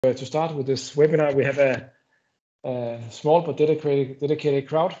To start with this webinar, we have a small but dedicated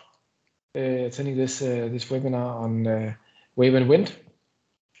crowd attending this webinar on wave and wind.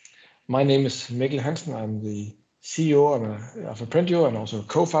 My name is Mikkel Hansen. I'm the CEO of Aprendio and also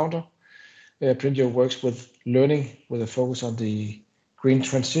co-founder. Aprendio works with learning with a focus on the green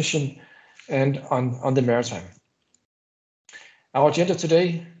transition and on the maritime. Our agenda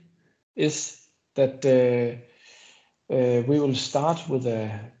today is that we will start with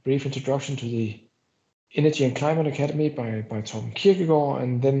a brief introduction to the Energy and Climate Academy by Torben Kirkegaard,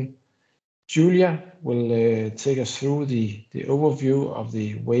 and then Julia will take us through the overview of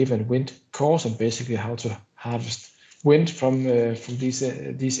the wave and wind course and basically how to harvest wind from these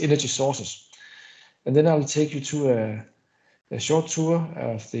energy sources. And then I'll take you to a short tour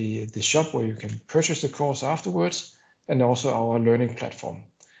of the shop where you can purchase the course afterwards, and also our learning platform.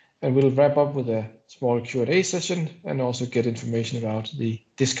 And we'll wrap up with a small Q&A session and also get information about the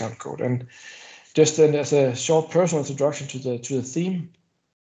discount code. And just then, as a short personal introduction to the theme,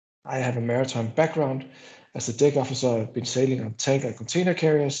 I have a maritime background. As a deck officer, I've been sailing on tanker and container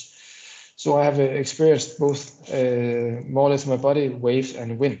carriers. So I have experienced both, more or less in my body, waves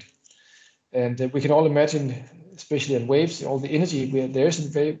and wind. And we can all imagine, especially in waves, all the energy there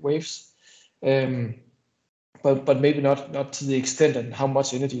is in waves. But maybe not to the extent and how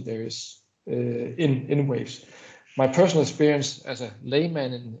much energy there is in waves. My personal experience as a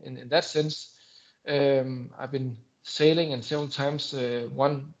layman in that sense, I've been sailing, and several times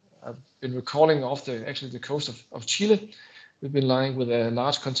I've been recalling off the coast of Chile. We've been lying with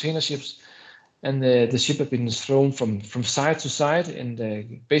large container ships, and the ship had been thrown from side to side in the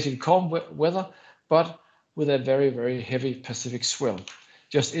basically calm weather, but with a very, very heavy Pacific swell,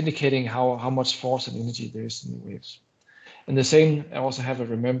 just indicating how much force and energy there is in the waves. And the same, I also have a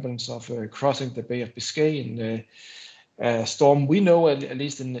remembrance of crossing the Bay of Biscay in a storm we know, at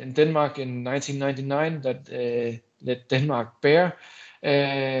least in Denmark in 1999, that let Denmark bear,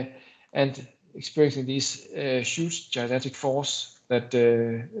 and experiencing these huge gigantic force that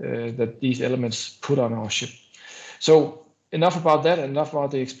these elements put on our ship. So enough about that, enough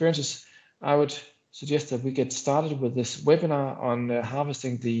about the experiences. I would suggest that we get started with this webinar on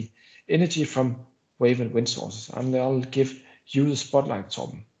harvesting the energy from wave and wind sources. And I'll give you the spotlight,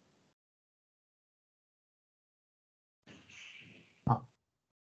 Torben.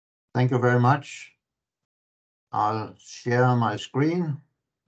 Thank you very much. I'll share my screen.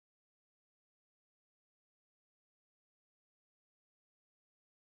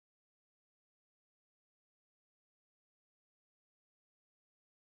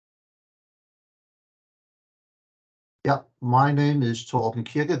 Yeah, my name is Torben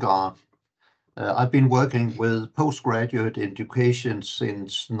Kirkegaard. I've been working with postgraduate education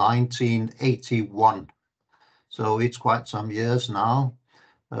since 1981. So it's quite some years now.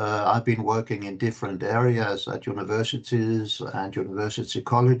 I've been working in different areas at universities and university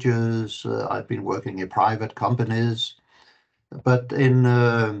colleges. I've been working in private companies. But in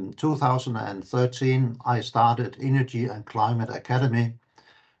 2013, I started Energy and Climate Academy,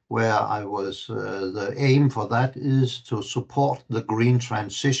 where I was, the aim for that is to support the green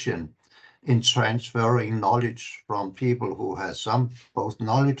transition in transferring knowledge from people who have some both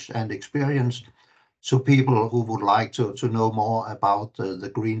knowledge and experience to people who would like to know more about the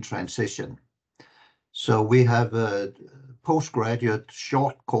green transition. So we have postgraduate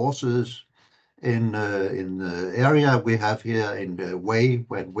short courses in the area we have here in the wave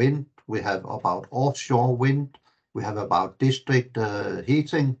and wind. We have about offshore wind. We have about district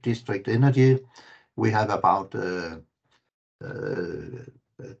heating, district energy. We have about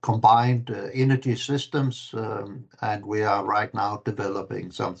combined energy systems, and we are right now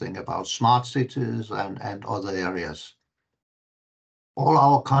developing something about smart cities and other areas. All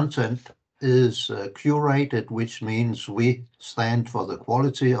our content is curated, which means we stand for the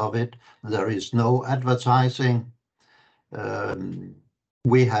quality of it. There is no advertising.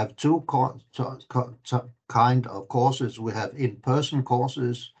 We have two kind of courses. We have in-person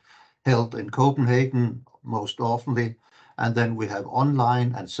courses held in Copenhagen most often, and then we have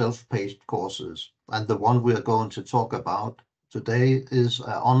online and self-paced courses. And the one we are going to talk about today is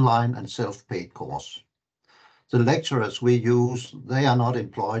an online and self-paid course. The lecturers we use, they are not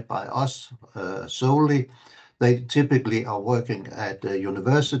employed by us solely. They typically are working at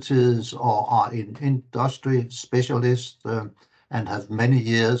universities or are in industry specialists and have many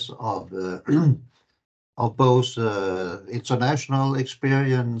years of both international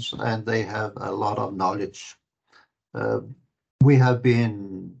experience, and they have a lot of knowledge. We have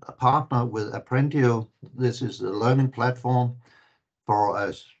been a partner with Aprendio. This is the learning platform for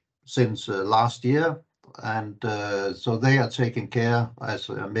us since last year. and so they are taking care, as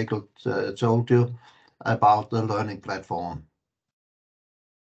Mikkel told you, about the learning platform.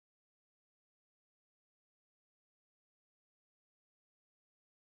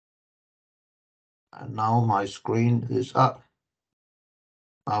 And now my screen is up.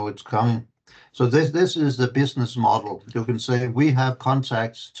 Now it's coming. So this is the business model. You can say we have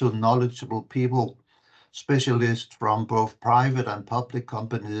contacts to knowledgeable people, specialists from both private and public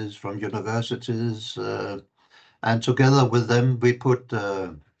companies, from universities, and together with them we put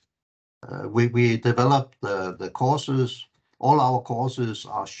we develop the courses. All our courses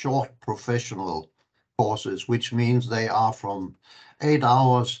are short professional courses, which means they are from 8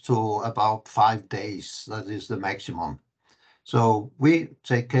 hours to about 5 days. That is the maximum. So we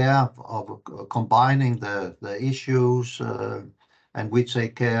take care of combining the issues, and we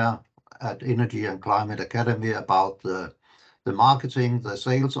take care at Energy and Climate Academy about the marketing, the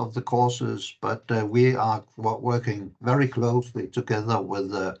sales of the courses, but we are working very closely together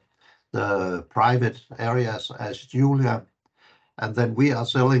with the private areas as Julia, and then we are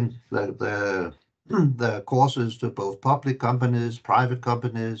selling the courses to both public companies, private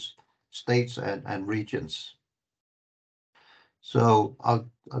companies, states and regions. So I'll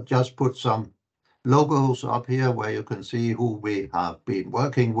just put some logos up here where you can see who we have been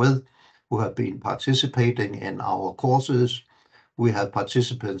working with, who have been participating in our courses. We have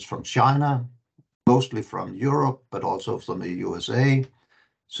participants from China, mostly from Europe, but also from the USA.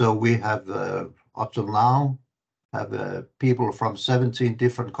 So we have, up till now, have people from 17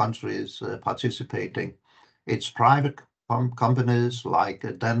 different countries participating. It's private companies like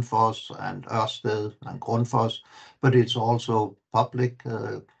Danfoss and Ørsted and Grundfos, but it's also public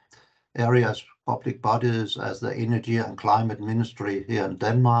areas, public bodies as the Energy and Climate Ministry here in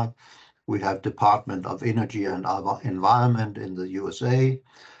Denmark. We have Department of Energy and Environment in the USA.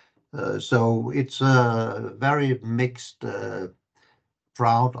 So it's a very mixed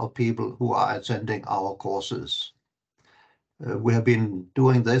crowd of people who are attending our courses. We have been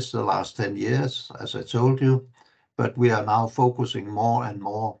doing this the last 10 years, as I told you, but we are now focusing more and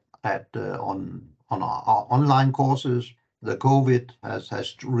more on our online courses. The COVID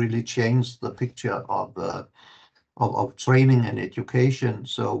has really changed the picture of training and education,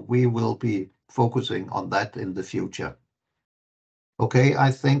 so we will be focusing on that in the future. Okay,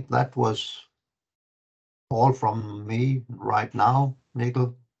 I think that was all from me right now,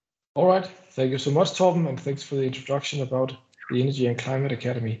 Mikkel. All right, thank you so much, Torben, and thanks for the introduction about the Energy and Climate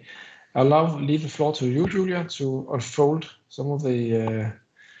Academy. I'll now leave the floor to you, Julia, to unfold some of the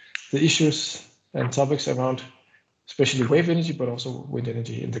issues and topics around especially wave energy, but also wind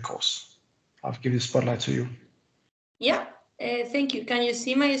energy in the course. I'll give the spotlight to you. Yeah, thank you. Can you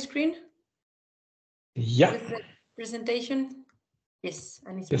see my screen? Yeah. With the presentation? Yes,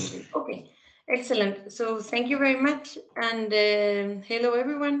 and it's yes. moving. Okay, excellent. So thank you very much, and hello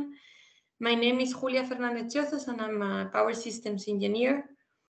everyone. My name is Julia Fernandez Chozas, and I'm a power systems engineer.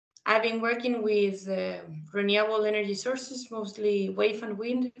 I've been working with renewable energy sources, mostly wave and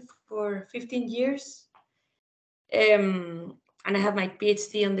wind, for 15 years. And I have my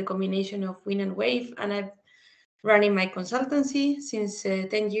PhD on the combination of wind and wave, and I've running my consultancy since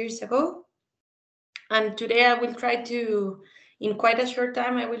 10 years ago. And today I will try to, in quite a short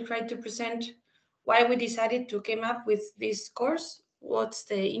time, I will try to present why we decided to come up with this course, what's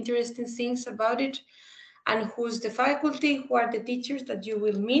the interesting things about it, and who's the faculty, who are the teachers that you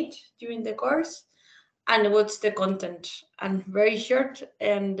will meet during the course, and what's the content. And very short,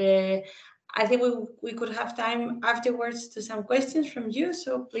 and I think we could have time afterwards to some questions from you,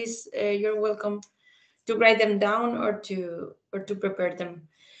 so please, you're welcome to write them down or to prepare them.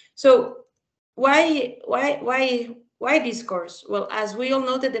 So why this course? Well, as we all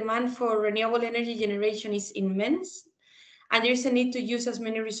know, the demand for renewable energy generation is immense, and there is a need to use as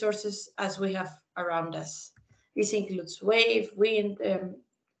many resources as we have around us. This includes wave, wind,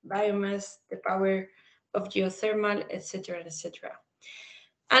 biomass, the power of geothermal, etc., etc.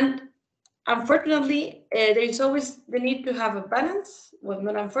 And unfortunately, there is always the need to have a balance. Well,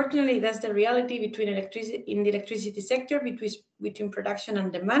 not unfortunately, that's the reality between electricity in the electricity sector between production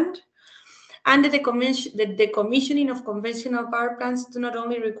and demand. And the decommissioning of conventional power plants do not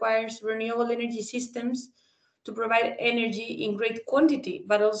only requires renewable energy systems to provide energy in great quantity,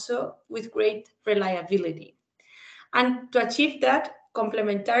 but also with great reliability. And to achieve that,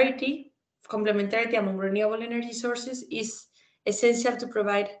 complementarity among renewable energy sources is essential to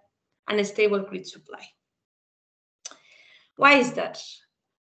provide a stable grid supply. Why is that?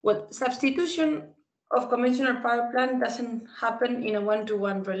 Well, substitution of conventional power plant doesn't happen in a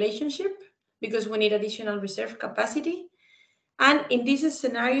one-to-one relationship because we need additional reserve capacity. And in this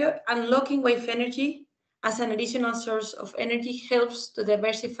scenario, unlocking wave energy as an additional source of energy helps to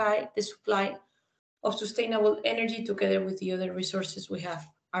diversify the supply of sustainable energy together with the other resources we have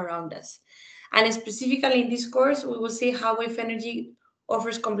around us. And specifically in this course, we will see how wave energy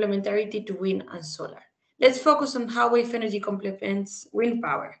offers complementarity to wind and solar. Let's focus on how wave energy complements wind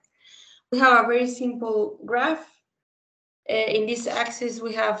power. We have a very simple graph. In this axis,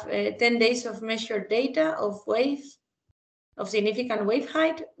 we have 10 days of measured data of waves, of significant wave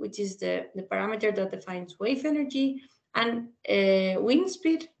height, which is the parameter that defines wave energy, and wind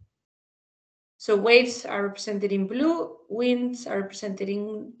speed. So waves are represented in blue, winds are represented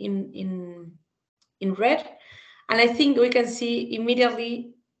in red. And I think we can see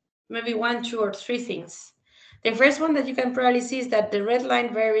immediately maybe 1, 2, or 3 things. The first one that you can probably see is that the red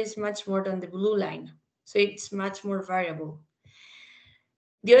line varies much more than the blue line. So it's much more variable.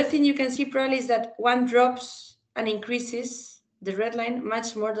 The other thing you can see probably is that one drops and increases the red line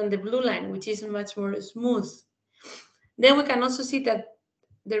much more than the blue line, which is much more smooth. Then we can also see that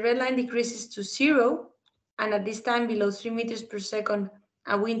the red line decreases to 0, and at this time below 3 meters per second,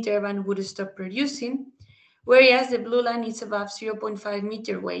 a wind turbine would stop producing, whereas the blue line is above 0.5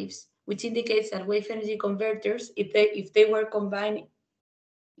 meter waves, which indicates that wave energy converters, if they were combined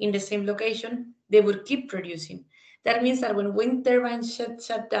in the same location, they would keep producing. That means that when wind turbines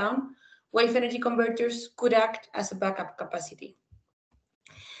shut down, wave energy converters could act as a backup capacity.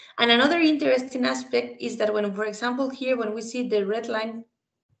 And another interesting aspect is that when, for example, here, when we see the red line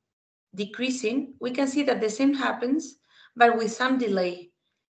decreasing, we can see that the same happens, but with some delay,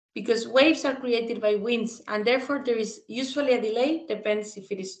 because waves are created by winds, and therefore there is usually a delay, depends if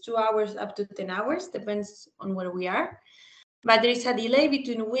it is 2 hours up to 10 hours, depends on where we are. But there is a delay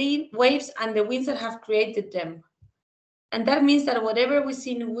between waves and the winds that have created them. And that means that whatever we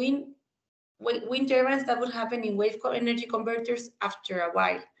see in wind turbines, that will happen in wave energy converters after a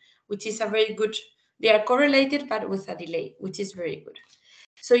while, which is a very good, they are correlated, but with a delay, which is very good.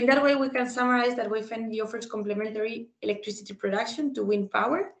 So in that way, we can summarize that wave energy offers complementary electricity production to wind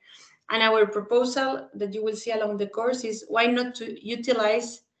power. And our proposal that you will see along the course is why not to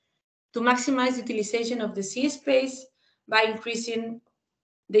maximize utilization of the sea space by increasing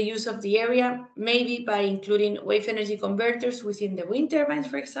the use of the area, maybe by including wave energy converters within the wind turbines,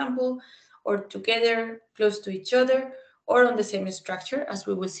 for example, or together close to each other, or on the same structure, as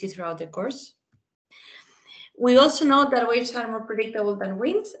we will see throughout the course. We also know that waves are more predictable than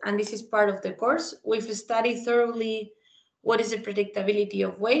winds, and this is part of the course. We've studied thoroughly what is the predictability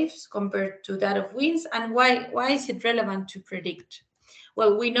of waves compared to that of winds, and why is it relevant to predict?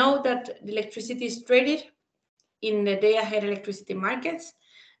 Well, we know that the electricity is traded in the day-ahead electricity markets.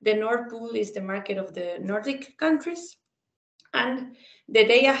 The Nord Pool is the market of the Nordic countries, and the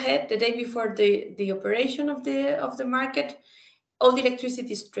day ahead, the day before the operation of the market, all the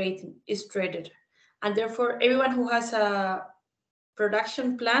electricity is traded. And therefore, everyone who has a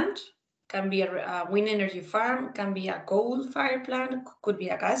production plant, can be a wind energy farm, can be a coal-fired plant, could be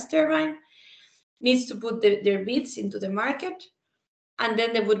a gas turbine, needs to put their bids into the market, and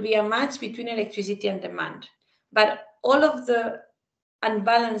then there would be a match between electricity and demand. But all of the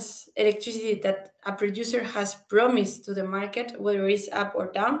unbalanced electricity that a producer has promised to the market, whether it's up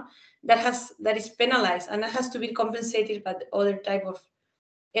or down, that is penalized, and that has to be compensated by the other type of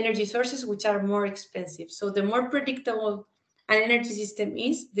energy sources, which are more expensive. So the more predictable an energy system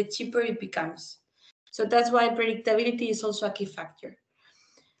is, the cheaper it becomes. So that's why predictability is also a key factor.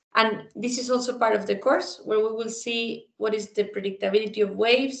 And this is also part of the course, where we will see what is the predictability of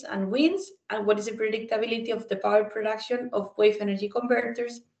waves and winds, and what is the predictability of the power production of wave energy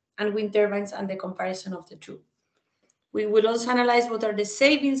converters and wind turbines, and the comparison of the two. We will also analyze what are the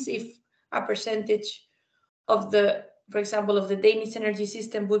savings if a percentage of for example, of the Danish energy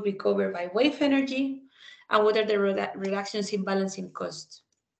system would be covered by wave energy, and what are the reductions in balancing costs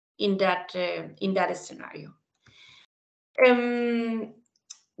in that scenario.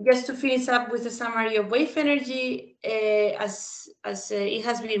 Just to finish up with a summary of wave energy, as it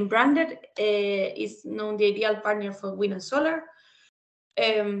has been branded, is known the ideal partner for wind and solar.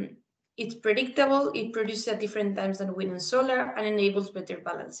 It's predictable, it produces at different times than wind and solar, and enables better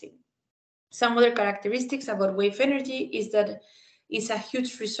balancing. Some other characteristics about wave energy is that it's a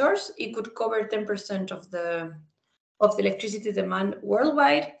huge resource. It could cover 10% of the electricity demand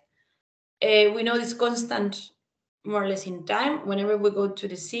worldwide. We know it's constant more or less in time. Whenever we go to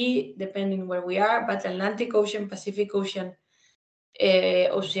the sea, depending where we are, but Atlantic Ocean, Pacific Ocean,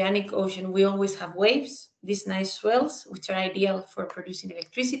 Oceanic Ocean, we always have waves, these nice swells, which are ideal for producing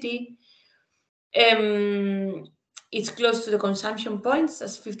electricity. It's close to the consumption points,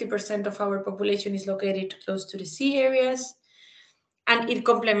 as 50% of our population is located close to the sea areas. and it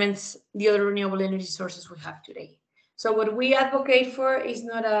complements the other renewable energy sources we have today. So what we advocate for is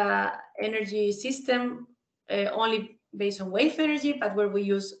not a energy system only based on wave energy, but where we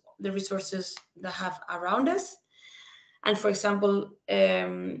use the resources that have around us. And for example,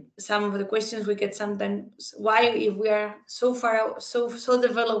 some of the questions we get sometimes, why, if we are so far out, so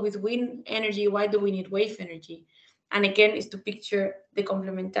developed with wind energy, why do we need wave energy? And again, is to picture the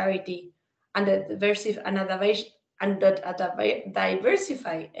complementarity and the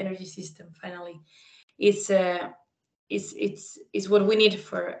diversified energy system. Finally, is what we need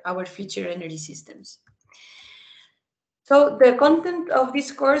for our future energy systems. So the content of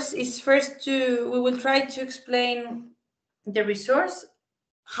this course is first we will try to explain the resource,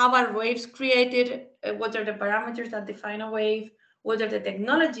 how are waves created, what are the parameters that define a wave, what are the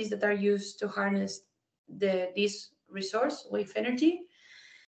technologies that are used to harness this resource, wave energy.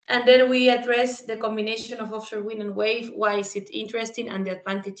 And then we address the combination of offshore wind and wave, why is it interesting, and the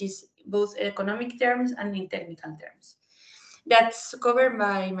advantages, both in economic terms and in technical terms. That's covered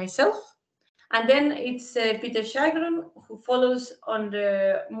by myself. And then it's Peter Schaigron, who follows on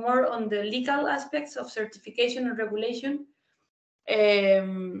more on the legal aspects of certification and regulation. A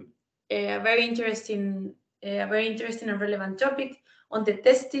very interesting and relevant topic on the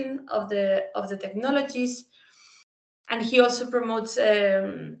testing of the technologies. And he also promotes.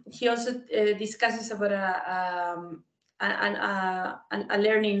 He also discusses about a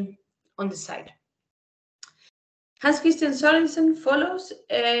learning on the side. Hans-Christian Sørensen follows,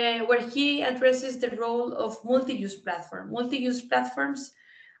 where he addresses the role of multi-use platform. Multi-use platforms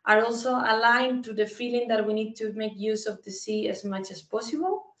are also aligned to the feeling that we need to make use of the sea as much as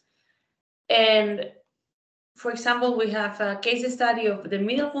possible. And for example, we have a case study of the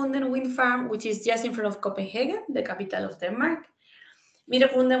Middelgrunden wind farm, which is just in front of Copenhagen, the capital of Denmark.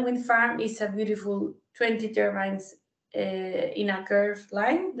 Middelgrunden wind farm is a beautiful 20 turbines in a curved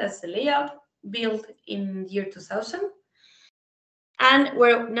line. That's the layout, built in the year 2000. And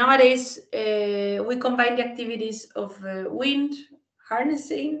where nowadays we combine the activities of wind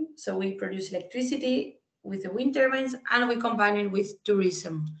harnessing, so we produce electricity with the wind turbines, and we combine it with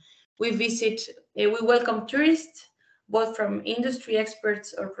tourism. We welcome tourists, both from industry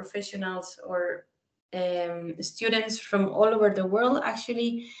experts or professionals or students from all over the world.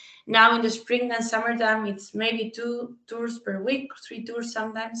 Actually, now in the spring and summertime, it's maybe 2 tours per week, 3 tours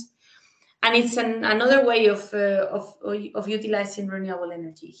sometimes. And it's another way of utilizing renewable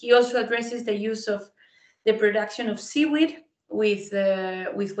energy. He also addresses the use of the production of seaweed with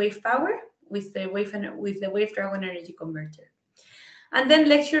wave power, with the Wave Dragon energy converter. And then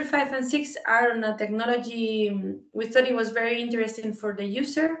lecture 5 and 6 are on a technology. We thought it was very interesting for the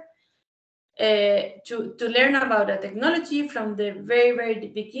user to learn about a technology from the very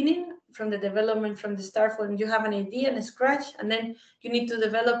beginning, from the development, from the start, when you have an idea and a scratch, and then you need to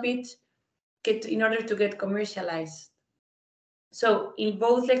develop it in order to get commercialized. So in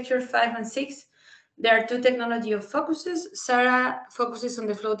both lecture 5 and 6, there are 2 technology of focuses. Sarah focuses on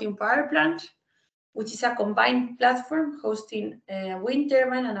the floating power plant, which is a combined platform hosting a wind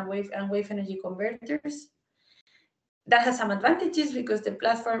turbine and wave energy converters. That has some advantages because the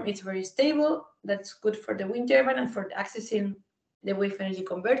platform is very stable. That's good for the wind turbine and for accessing the wave energy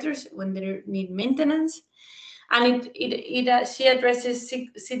converters when they need maintenance. And she addresses,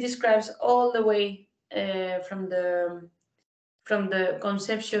 she describes all the way from the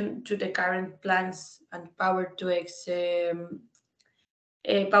conception to the current plans and power to X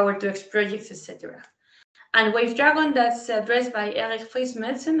projects, etc. And Wave Dragon, that's addressed by Erik Friis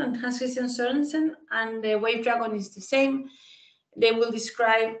Madsen and Hans-Christian Sørensen. And the Wave Dragon is the same. They will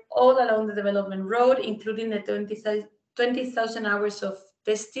describe all along the development road, including the 20,000 hours of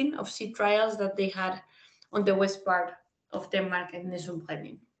testing of sea trials that they had on the west part of Denmark and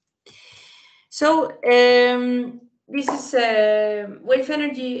Nessunbredning. So this is wave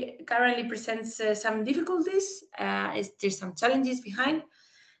energy currently presents some difficulties. There's some challenges behind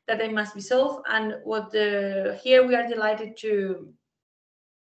that they must be solved. And here we are delighted to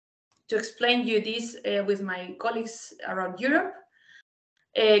explain you this with my colleagues around Europe,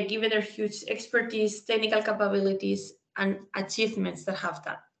 given their huge expertise, technical capabilities, and achievements that have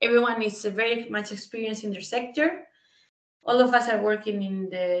done. Everyone is very much experienced in their sector. All of us are working in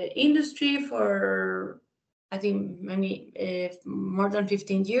the industry for, I think, more than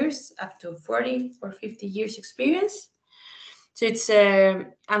 15 years, up to 40 or 50 years experience. So it's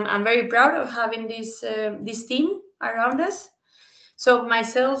I'm very proud of having this team around us. So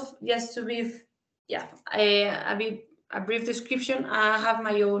myself, just to give a brief description, I have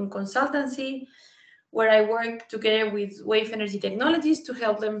my own consultancy where I work together with wave energy technologies to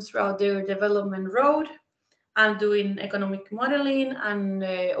help them throughout their development road. I'm doing economic modeling and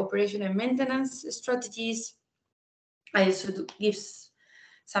operation and maintenance strategies. I also give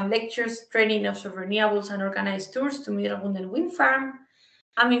some lectures, training of renewables and organized tours to Middelbunden Wind Farm.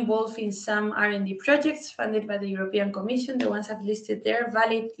 I'm involved in some R&D projects funded by the European Commission, the ones I've listed there,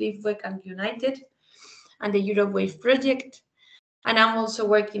 Valid, LiveWeg, and United, and the EuroWave project. And I'm also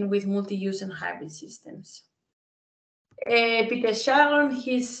working with multi-use and hybrid systems. Peter Sharon,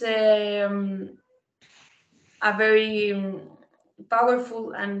 he's a very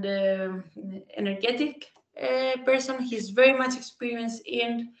powerful and energetic person. He's very much experienced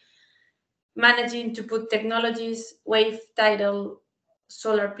in managing to put technologies, wave, tidal,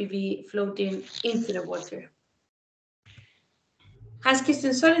 solar PV floating into the water. Hans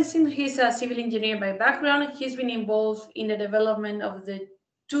Christian Sorensen, he's a civil engineer by background. He's been involved in the development of the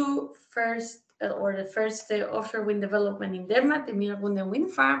first offshore wind development in Denmark, the Middelbunden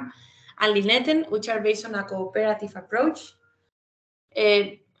Wind Farm and Linetten, which are based on a cooperative approach.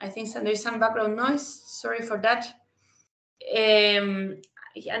 I think there's some background noise, sorry for that. And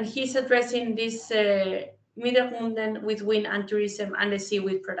he's addressing this Middelbunden with wind and tourism and the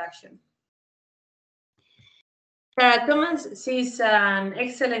seaweed production. Sarah Thomas, she's an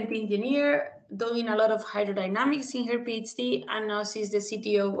excellent engineer doing a lot of hydrodynamics in her PhD, and now she's the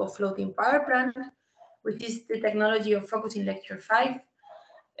CTO of Floating Power Plant, which is the technology of focus in lecture 5.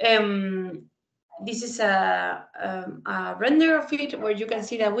 This is a render of it where you can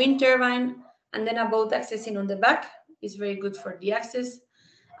see the wind turbine and then a boat accessing on the back. Is very good for the access,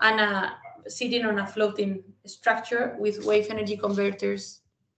 and sitting on a floating structure with wave energy converters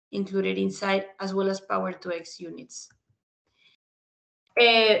included inside, as well as power to X units.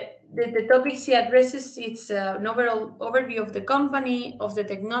 The topics he addresses, it's an overall overview of the company, of the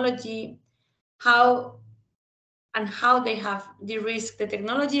technology, how they have de-risked the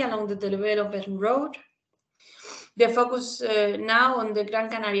technology along the development road. The focus now on the Gran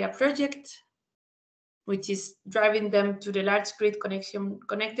Canaria project, which is driving them to the large grid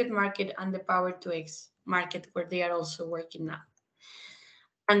connected market and the power to X market, where they are also working now.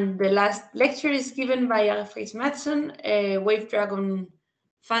 And the last lecture is given by Alfred Madsen, a Wave Dragon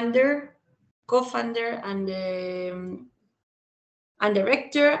founder, co-founder, and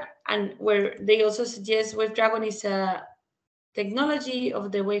director, and where they also suggest Wave Dragon is a technology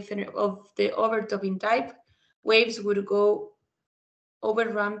of the wave of the overtopping type. Waves would go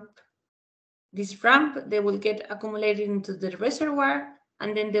over this ramp, they will get accumulated into the reservoir,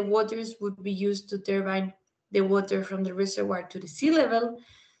 and then the waters would be used to turbine the water from the reservoir to the sea level,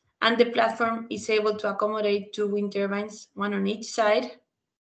 and the platform is able to accommodate 2 wind turbines, one on each side,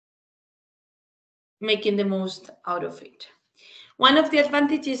 making the most out of it. One of the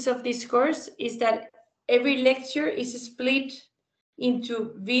advantages of this course is that every lecture is split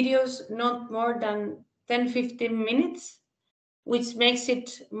into videos not more than 10-15 minutes, which makes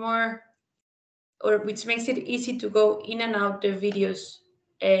it easy to go in and out the videos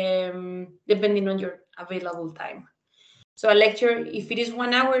depending on your available time. So a lecture, if it is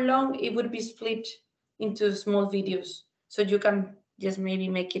 1 hour long, it would be split into small videos, so you can just maybe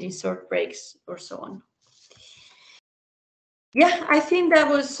make it in short breaks or so on. Yeah, I think that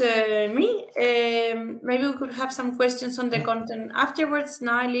was me. Maybe we could have some questions on the content afterwards.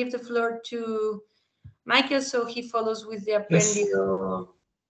 Now I leave the floor to Mikkel, so he follows with the Aprendio.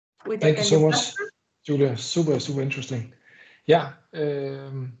 Yes. Thank you so much, Julia. Super interesting. Yeah.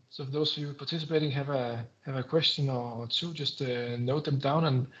 So for those of you participating have a question or two, just note them down,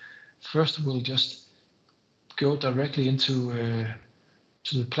 and first we'll just go directly into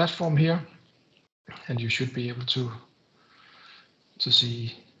to the platform here, and you should be able to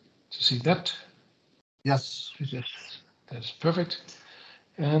see that. Yes. That's perfect.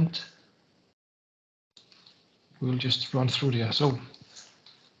 And we'll just run through there. So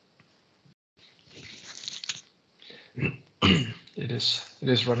it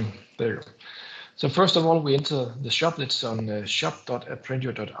is running there. So first of all, we enter the shop. That's on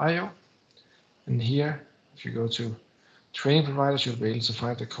shop.aprendio.io, and here, if you go to training providers, you'll be able to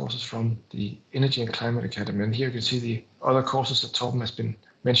find the courses from the Energy and Climate Academy. And here you can see the other courses that Torben has been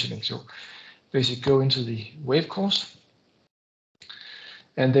mentioning. So basically go into the Wave course,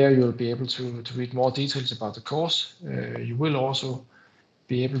 and there you'll be able to read more details about the course. You will also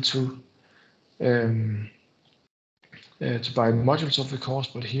be able to buy modules of the course,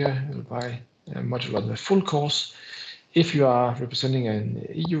 but here you'll buy a module on the full course. If you are representing an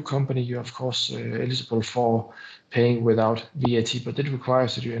EU company, you're of course eligible for paying without VAT, but it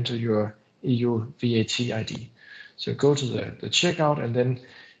requires that you enter your EU VAT ID. So go to the checkout, and then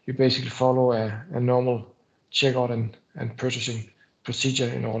you basically follow a normal checkout and purchasing procedure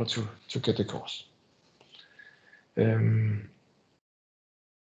in order to get the course.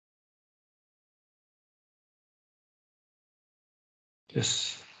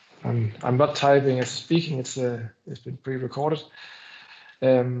 Yes, I'm not typing as speaking. It's been pre-recorded.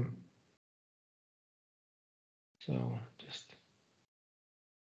 So just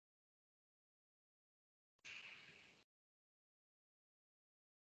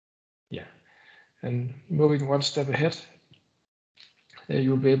yeah, and moving one step ahead,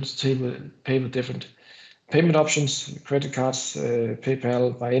 you'll be able to pay with different payment options, credit cards,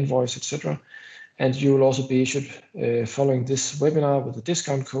 PayPal, by invoice, etc. And you will also be issued following this webinar with a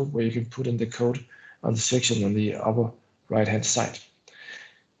discount code where you can put in the code on the section on the upper right-hand side.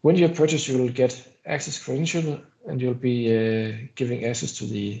 When you purchase, you will get access credential and you'll be giving access to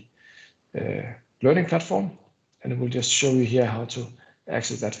the learning platform. And we'll just show you here how to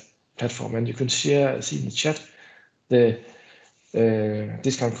access that platform. And you can see in the chat, the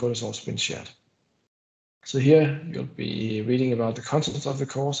discount code has also been shared. So here you'll be reading about the contents of the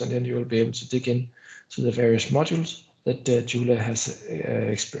course, and then you will be able to dig in to the various modules that Julia has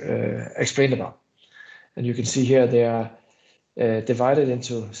explained about. And you can see here they are divided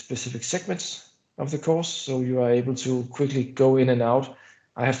into specific segments of the course, so you are able to quickly go in and out.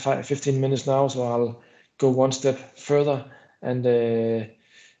 I have 15 minutes now, so I'll go one step further and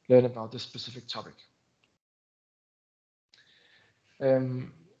learn about this specific topic.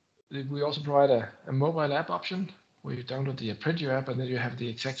 We also provide a mobile app option where you download the Aprendio app and then you have the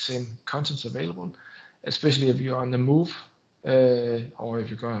exact same contents available, especially if you're on the move or if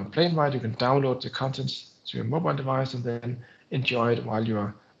you're going on a plane ride, you can download the contents to your mobile device and then enjoy it while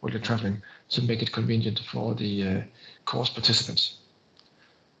you're traveling to make it convenient for the course participants.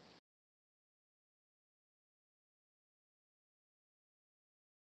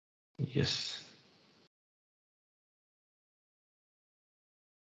 Yes.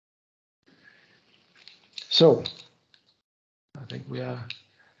 So I think we're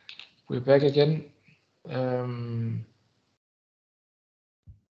back again. Perhaps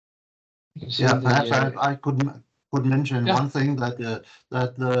I could mention one thing, that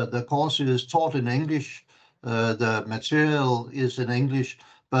the course is taught in English. The material is in English,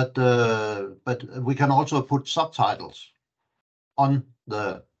 but we can also put subtitles on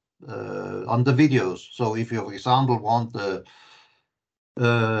the videos. So if you, for example, want the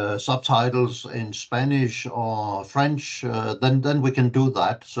subtitles in Spanish or French, then we can do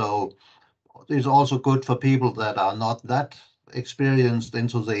that. So it's also good for people that are not that experienced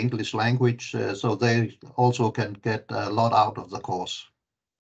into the English language, so they also can get a lot out of the course.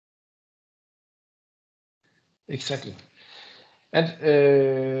 Exactly. And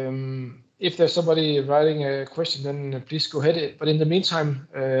if there's somebody writing a question, then please go ahead. But in the meantime,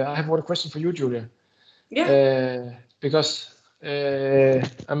 I have one question for you, Julia. Yeah. Because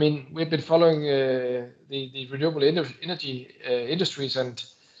I mean, we've been following the renewable energy industries, and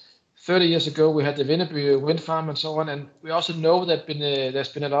 30 years ago we had the wind farm and so on, and we also know that there's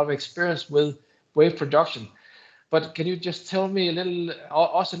been a lot of experience with wave production. But can you just tell me a little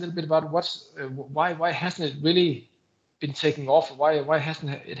bit about why hasn't it really been taking off? Why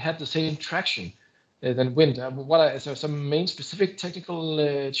hasn't it had the same traction than wind? Is there some main specific technical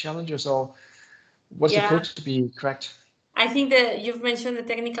challenges, or what's the code to be cracked? I think that you've mentioned the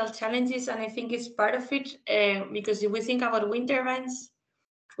technical challenges, and I think it's part of it, because if we think about wind turbines,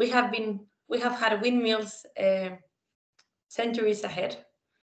 we have had windmills centuries ahead,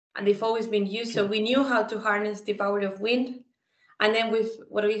 and they've always been used. So we knew how to harness the power of wind. And then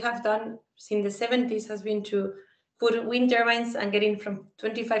what we have done since the 70s has been to put wind turbines and getting from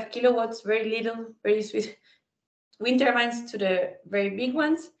 25 kilowatts, very little, very sweet wind turbines, to the very big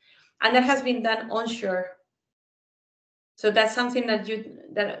ones. And that has been done onshore. So that's something that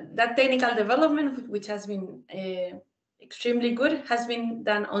technical development, which has been extremely good, has been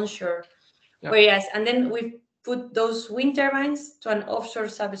done onshore. Yeah. Whereas, and then we've put those wind turbines to an offshore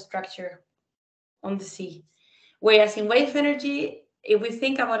substructure on the sea. Whereas in wave energy, if we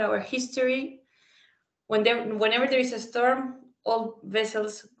think about our history, whenever there is a storm, all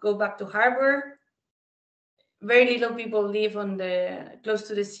vessels go back to harbor. Very little people live close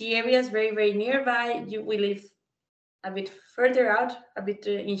to the sea areas, very, very nearby. We live a bit further out, a bit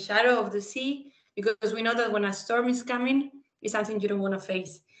in shadow of the sea, because we know that when a storm is coming, it's something you don't want to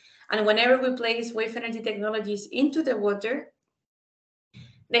face. And whenever we place wave energy technologies into the water,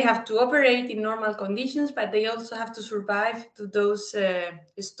 they have to operate in normal conditions, but they also have to survive to those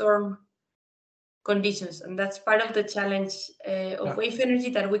storm conditions. And that's part of the challenge of wave energy,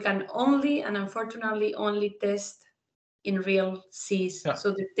 that we can only, and unfortunately, only test in real seas. Yeah.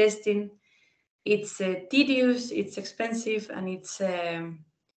 So the testing, it's tedious, it's expensive, and it's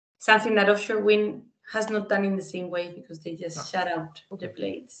something that offshore wind has not done in the same way because they just shut out the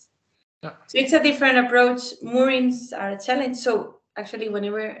blades. Yeah. So it's a different approach. Moorings are a challenge. So actually,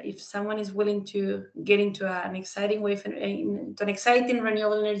 if someone is willing to get into an exciting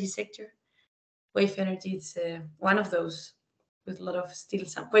renewable energy sector, wave energy is one of those, with a lot of still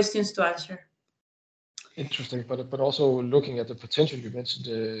some questions to answer. Interesting, but also looking at the potential, you mentioned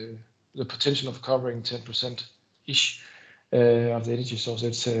the potential of covering 10% ish of the energy source.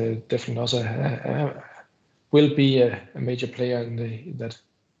 It's definitely also will be a major player in that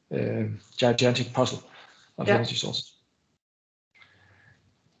gigantic puzzle of energy sources.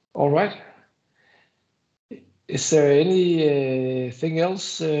 All right. Is there anything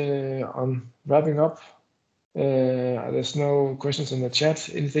else on wrapping up? There's no questions in the chat.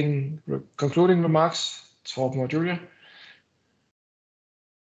 Anything concluding remarks, Torben or Julia?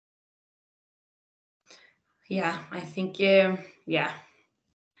 Yeah, I think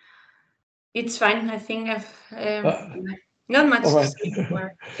it's fine. I think I've not much to say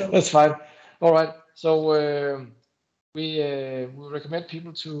more. So. That's fine. All right. So we recommend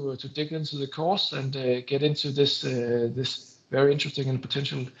people to dig into the course and get into this very interesting and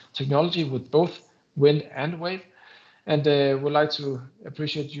potential technology with both wind and wave. And we'd like to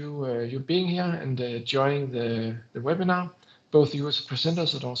appreciate you being here and joining the webinar, both you as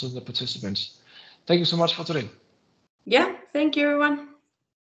presenters and also the participants. Thank you so much for today. Yeah, thank you, everyone.